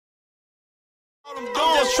I'm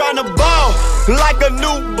just trying to ball like a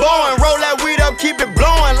newborn. Roll that weed up, keep it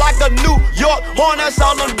blowing like a New York horn. That's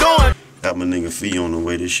all I'm doing. Got my nigga Fee on the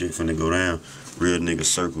way this shit finna go down. Real nigga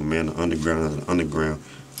circle, man. The underground is the underground.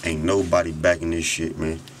 Ain't nobody backing this shit,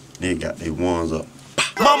 man. They got their ones up.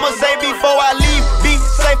 Mama say before I leave, be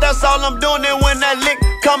safe, that's all I'm doing. And when that lick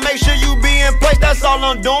come, make sure you be in place, that's all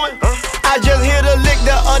I'm doing. I just hit a lick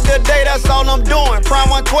the other day, that's all I'm doing. Prime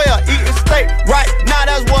 112, eating steak, right now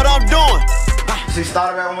that's what I'm doing. See,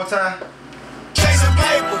 start that one more time. Chasing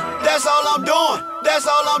paper, that's all I'm doing. That's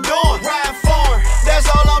all I'm doing. Riding foreign,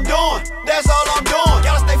 that's all I'm doing. That's all I'm doing.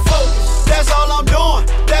 Gotta stay focused, that's all I'm doing.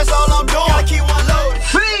 That's all I'm doing. Gotta keep one loaded.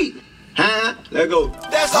 Free! Huh? Let go.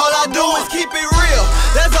 That's all I do is keep it real.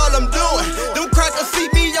 That's all I'm doing. Them crackers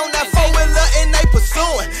see me on that 4-wheeler and they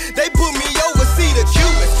pursuing. They put me over, see the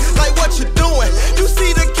Cubans. Like what you doing? You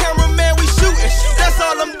see the cameraman, we shooting. That's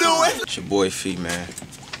all I'm doing. It's your boy Fee, man.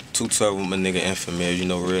 212 with my nigga IN4MILLZ. You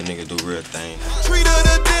know real nigga do real things. Treat her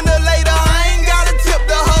to dinner later. I ain't gotta tip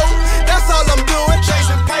the hoe. That's all I'm doing.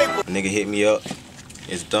 Chasing paper. Nigga hit me up.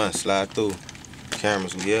 It's done. Slide through.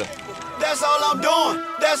 Cameras, we up. That's all I'm doing.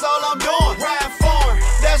 That's all I'm doing. Riding foreign.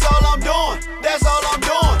 That's all I'm doing. That's all I'm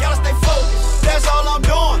doing. Gotta stay focused. That's all I'm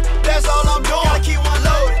doing. That's all I'm doing. Gotta keep one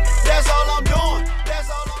loaded. That's all I'm doing. That's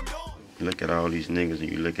all I'm doing. You look at all these niggas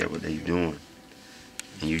and you look at what they doing,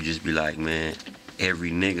 and you just be like, man,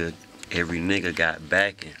 every nigga got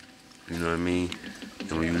backing. You know what I mean?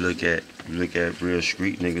 And when you look at real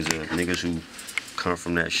street niggas, niggas who come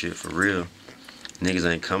from that shit for real, niggas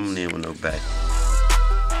ain't coming in with no back.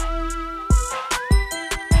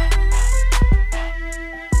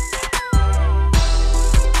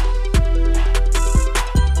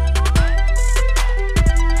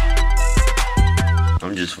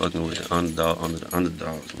 I'm just fucking with the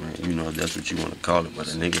underdogs, man. You know, if that's what you want to call it, but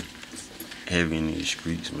a nigga heavy in these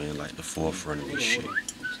streets, man, like the forefront of this shit.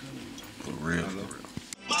 For real, for real.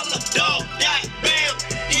 My little dog got bam.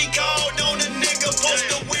 He called on the nigga, supposed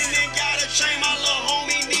to win and got a chain. My little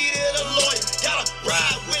homie needed a lawyer. Gotta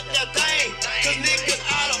ride with that thing, cause niggas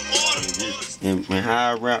out of order. And man,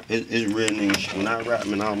 how I rap, it's real nigga shit. When I rap,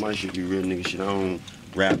 man, all my shit be real nigga shit. I don't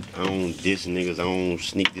rap, I don't diss niggas, I don't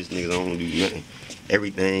sneak this niggas, I don't do nothing.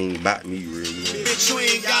 Everything about me real, you know? Bitch, you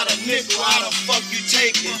ain't got a nickel, how the fuck you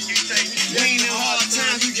take it? You ain't in hard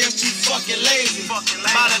times, you just too fucking lazy. By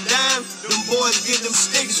the dime, them boys get them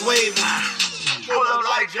sticks waving. Pull up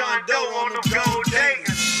like John Doe on them gold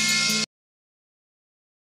days.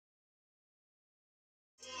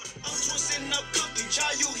 I'm twisting up cookie, try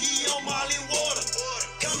you, he on Molly water.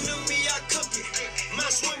 Come to me, I cook it. My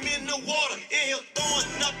swim in the water, in here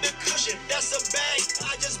throwing up the cushion. That's a bag,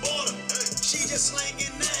 I just bought her. She just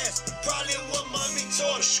slanging ass, probably what mommy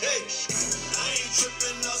taught her. Hey, I ain't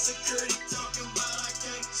tripping off security.